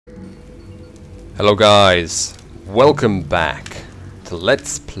Hello guys, welcome back to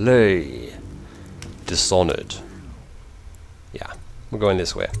Let's Play Dishonored. Yeah, we're going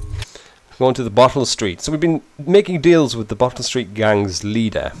this way. We're going to the Bottle Street. So we've been making deals with the Bottle Street gang's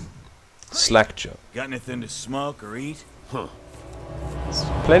leader, Slackjaw. Got anything to smoke or eat? Huh. There's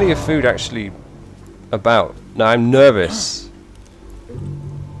plenty of food actually about. Now I'm nervous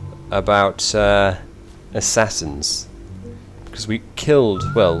about assassins. Because we killed,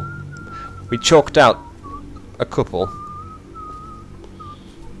 well, we chalked out a couple.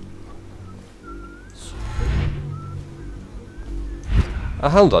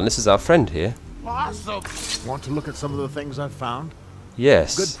 Hold on, this is our friend here. Awesome. Want to look at some of the things I've found?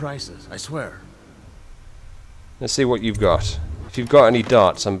 Yes. Good prices, I swear. Let's see what you've got. If you've got any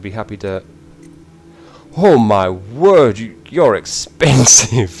darts, I'd be happy to... Oh my word, you're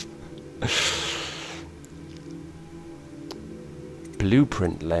expensive.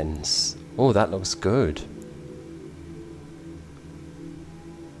 Blueprint lens. Oh, that looks good.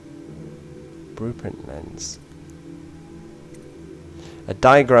 Blueprint lens. A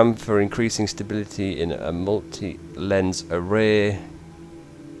diagram for increasing stability in a multi-lens array.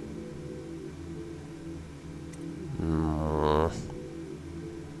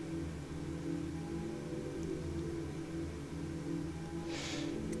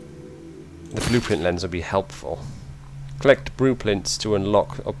 The blueprint lens would be helpful. Collect blueprints to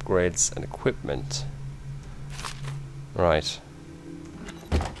unlock upgrades and equipment. Right.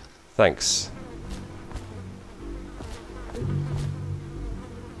 Thanks.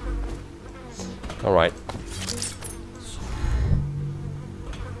 Alright.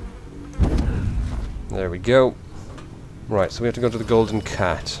 There we go. Right, so we have to go to the Golden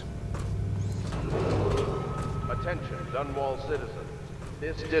Cat. Attention, Dunwall citizens.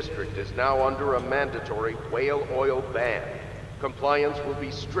 This district is now under a mandatory whale oil ban. Compliance will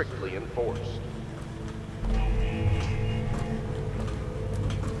be strictly enforced.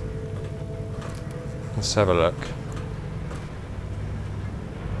 Let's have a look.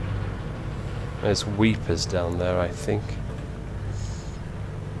 There's weepers down there, I think.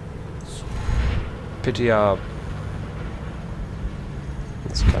 Pity our...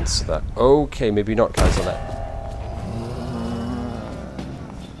 Let's cancel that. Okay, maybe not cancel that.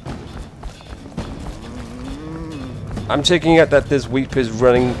 I'm taking it that there's weepers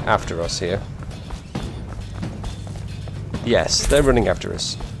running after us here. Yes, they're running after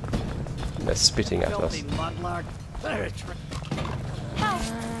us. They're spitting at us. Help,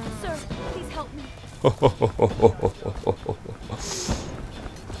 sir. Please help me.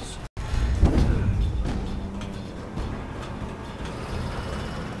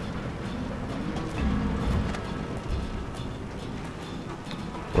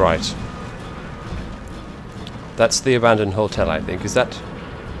 Right. That's the abandoned hotel, I think. Is that...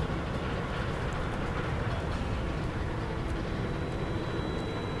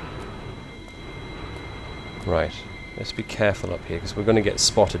 Right. Let's be careful up here, because we're going to get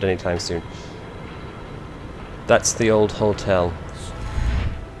spotted anytime soon. That's the old hotel.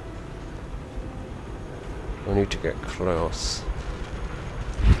 We need to get close.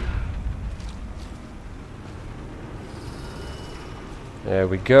 There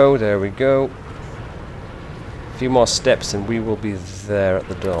we go, there we go. A few more steps and we will be there at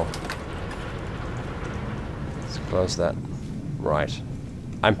the door. Let's close that. Right.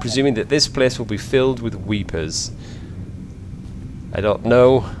 I'm presuming that this place will be filled with weepers. I don't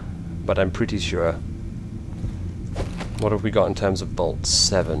know, but I'm pretty sure. What have we got in terms of bolts?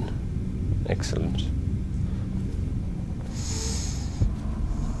 7. Excellent.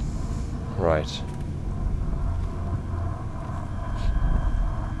 Right.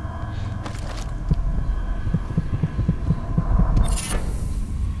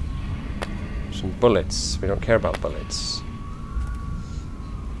 Some bullets. We don't care about bullets.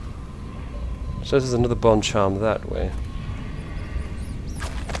 So there's another bond charm that way.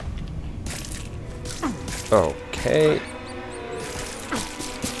 Okay.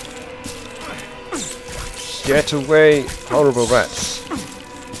 Get away, horrible rats.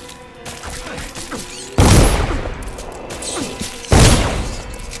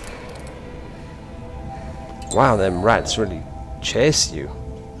 Wow, them rats really chase you.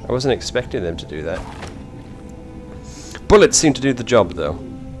 I wasn't expecting them to do that. Bullets seem to do the job, though.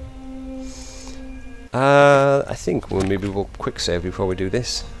 I think maybe we'll quick save before we do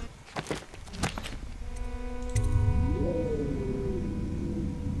this.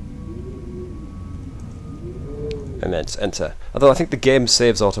 And then enter. Although I think the game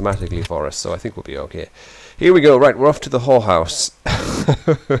saves automatically for us, so I think we'll be okay. Here we go. Right, we're off to the whorehouse.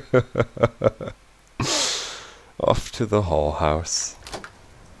 Off to the whorehouse.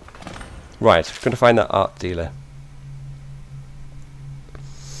 Right, we're going to find that art dealer.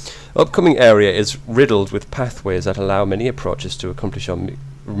 Upcoming area is riddled with pathways that allow many approaches to accomplish our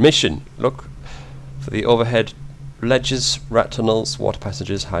mission. Look for the overhead ledges, rat tunnels, water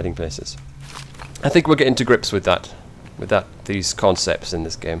passages, hiding places. I think we're getting to grips with these concepts in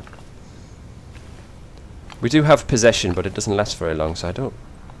this game. We do have possession, but it doesn't last very long, so I don't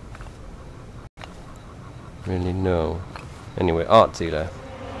really know. Anyway, art dealer.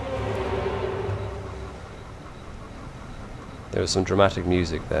 There was some dramatic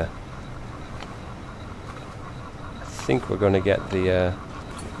music there. I think we're going to get the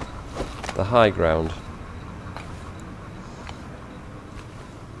high ground.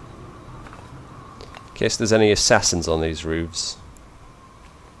 In case there's any assassins on these roofs.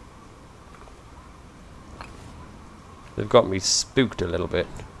 They've got me spooked a little bit.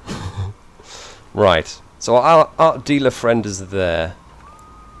 Right, so our art dealer friend is there.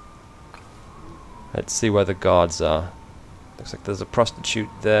 Let's see where the guards are. Looks like there's a prostitute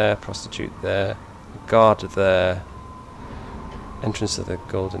there, a guard there. Entrance to the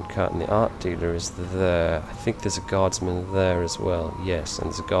golden cart, and the art dealer is there. I think there's a guardsman there as well. Yes, and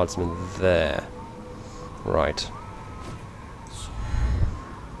there's a guardsman there. Right.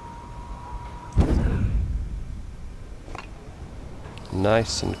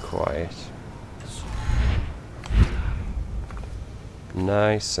 Nice and quiet.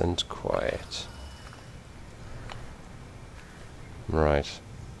 Nice and quiet. Right.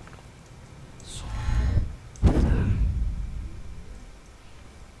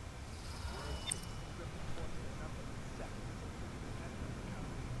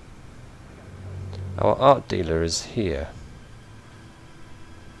 Our art dealer is here.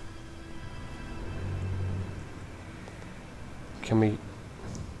 Can we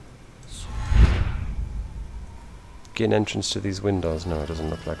get an entrance to these windows? No, it doesn't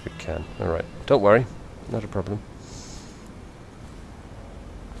look like we can. Alright, don't worry, not a problem.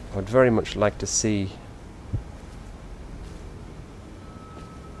 I would very much like to see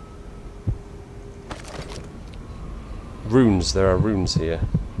runes. There are runes here.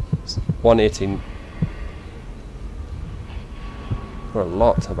 118. There are a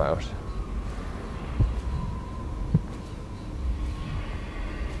lot about.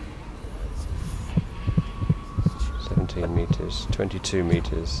 Meters, 22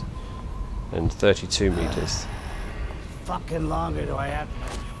 meters, and 32 meters. Fucking longer do I have to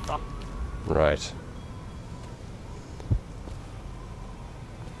fuck? Right.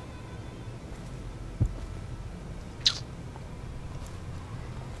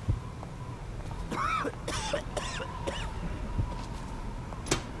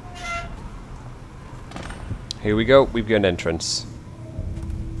 Here we go, we've got an entrance.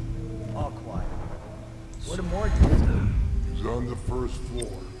 All quiet. What do more do? He's on the first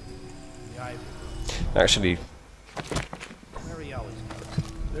floor. The ivy. Actually, Where he always goes.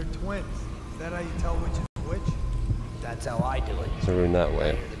 They're twins. Is that how you tell which is which? That's how I do it. there's a rune that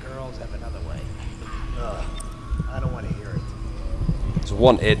way. The girls have another way. Ugh. I don't want to hear it. It's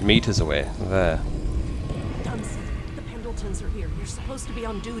 18 meters away. There. Dunstan, the Pendletons are here. You're supposed to be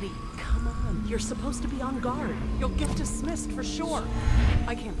on duty. Come on, you're supposed to be on guard. You'll get dismissed for sure.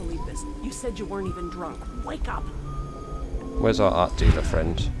 I can't believe this. You said you weren't even drunk. Wake up. Where's our art dealer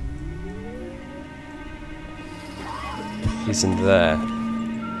friend? He's in there.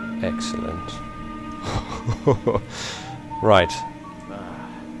 Excellent. Right.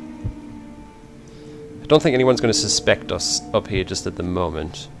 I don't think anyone's going to suspect us up here just at the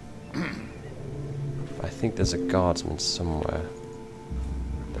moment. I think there's a guardsman somewhere.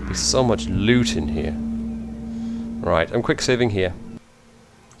 There'll be so much loot in here. Right, I'm quick saving here.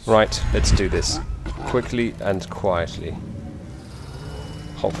 Right, let's do this. Quickly and quietly.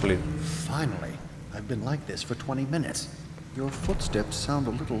 Hopefully. Finally. I've been like this for 20 minutes. Your footsteps sound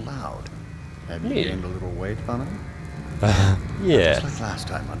a little loud. Have you Me? gained a little weight, Funnel? Yeah. Just like last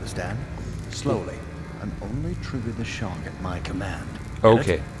time, understand? Slowly, and only trigger the shock at my command. Get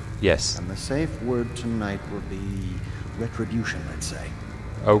Okay. it? Yes. And the safe word tonight will be retribution, let's say.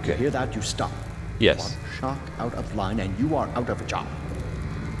 Okay. You hear that, you stop. Yes. One shock out of line, and you are out of a job.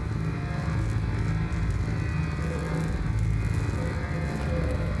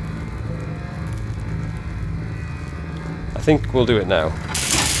 I think we'll do it now.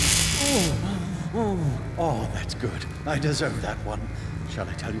 Oh, that's good. I deserve that one. Shall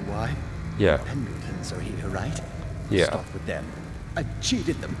I tell you why? Yeah. Pendletons are here, right? Yeah. Stop with them. I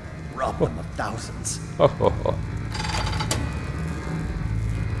cheated them, robbed them of thousands. Ho, ho, ho.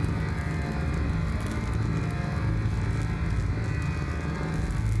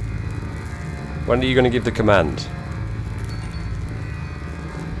 When are you going to give the command?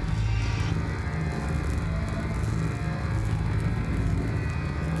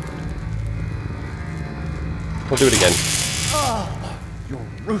 We'll do it again. You're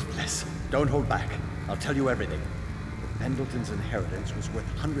ruthless. Don't hold back. I'll tell you everything. Pendleton's inheritance was worth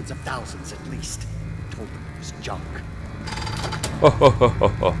hundreds of thousands at least. I told them it was junk.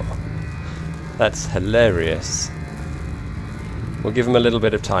 That's hilarious. We'll give him a little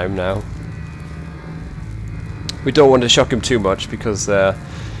bit of time now. We don't want to shock him too much because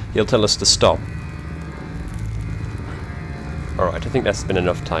he'll tell us to stop. Alright, I think that's been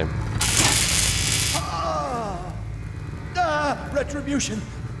enough time. Retribution!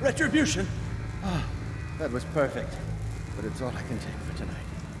 Retribution! That was perfect. But it's all I can take for tonight.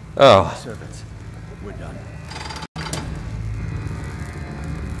 Oh. Servants, we're done.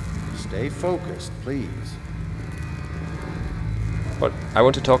 Stay focused, please. But I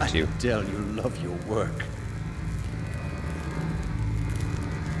want to talk to you. I tell you love your work.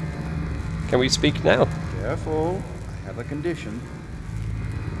 Can we speak now? Careful. I have a condition.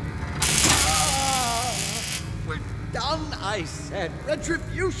 We're done, I said.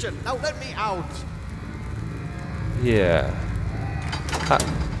 Retribution! Now let me out! Yeah.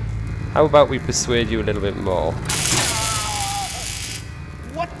 How about we persuade you a little bit more?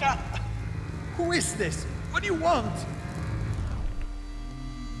 What the? Who is this? What do you want?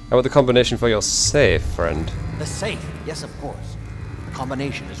 How about the combination for your safe, friend? The safe, yes, of course. The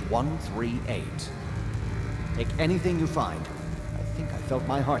combination is 138. Take anything you find. I think I felt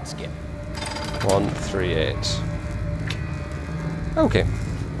my heart skip. 138. Okay.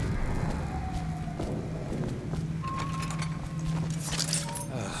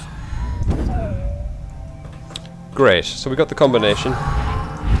 Great, so we got the combination. I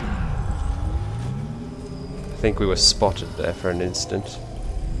think we were spotted there for an instant.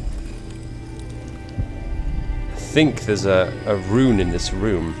 I think there's a rune in this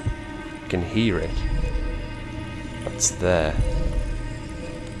room. You can hear it. It's there.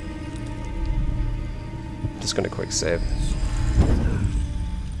 Just gonna quick save.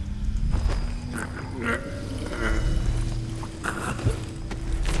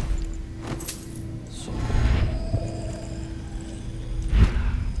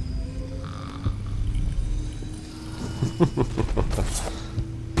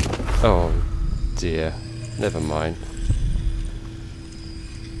 Oh dear, never mind.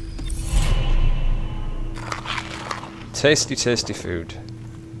 Tasty, tasty food.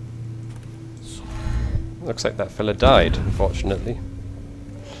 Looks like that fella died, unfortunately.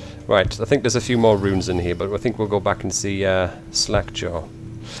 Right, I think there's a few more runes in here, but I think we'll go back and see Slackjaw.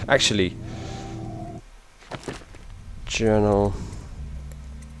 Actually, journal.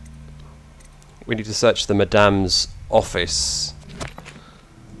 We need to search the Madame's office.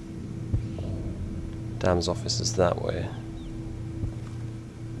 Madame's office is that way.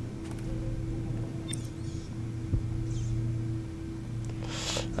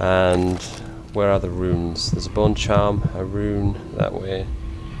 And where are the runes? There's a bone charm, a rune that way.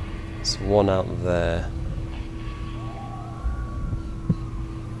 There's one out there.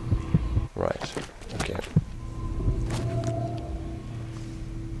 Right, okay.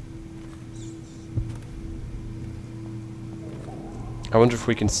 I wonder if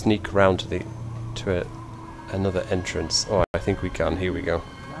we can sneak around to another entrance. Oh, I think we can. Here we go.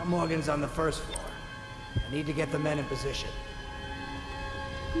 Now Morgan's on the first floor. I need to get the men in position.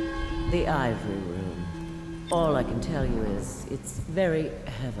 The ivory room. All I can tell you is it's very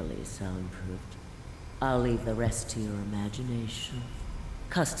heavily soundproofed. I'll leave the rest to your imagination.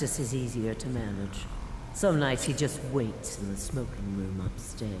 Custis is easier to manage. Some nights he just waits in the smoking room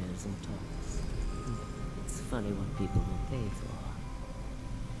upstairs and talks. It's funny what people will pay for.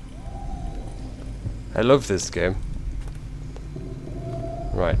 I love this game.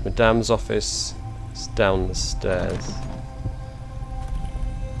 Right, Madame's office is down the stairs.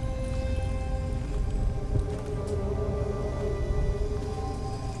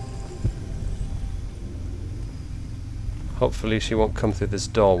 Hopefully she won't come through this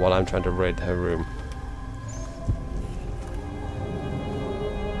door while I'm trying to raid her room.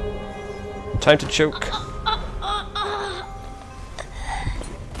 Time to choke.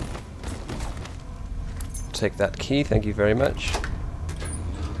 Take that key, thank you very much.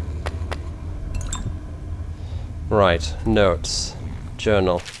 Right, notes.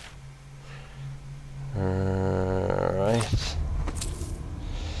 Journal. Right.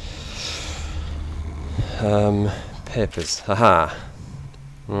 Papers. Haha.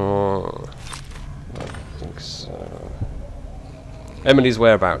 Oh, I don't think so. Emily's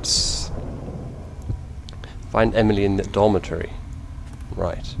whereabouts. Find Emily in the dormitory.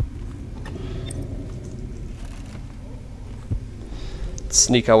 Right.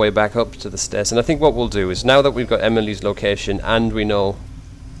 Sneak our way back up to the stairs, and I think what we'll do is, now that we've got Emily's location and we know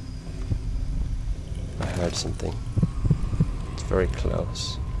I heard inside something. It's very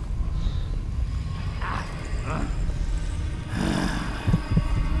close.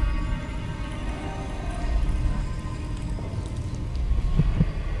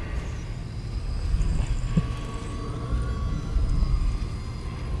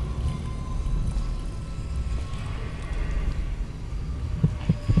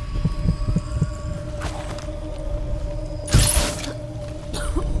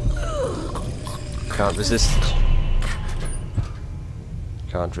 Can't resist.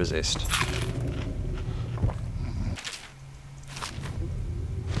 Can't resist.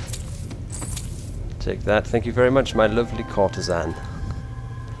 Take that. Thank you very much, my lovely courtesan.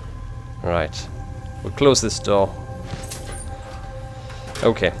 Right. We'll close this door.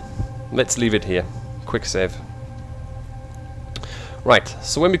 Okay. Let's leave it here. Quick save. Right.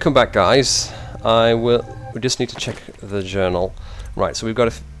 So when we come back, guys, we just need to check the journal. Right. So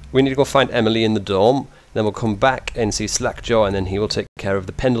we need to go find Emily in the dome, then we'll come back and see Slackjaw, and then he will take care of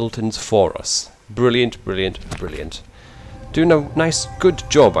the Pendletons for us. Brilliant, brilliant, brilliant. Doing a nice, good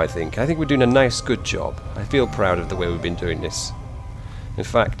job, I think. I think we're doing a nice, good job. I feel proud of the way we've been doing this. In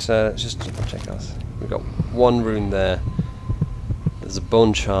fact, just check us. We've got one rune there. There's a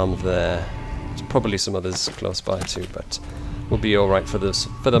bone charm there. There's probably some others close by too, but we'll be alright for this,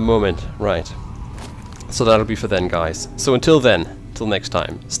 for the moment. Right. So that'll be for then, guys. So until then, till next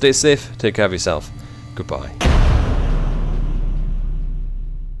time, stay safe, take care of yourself. Goodbye.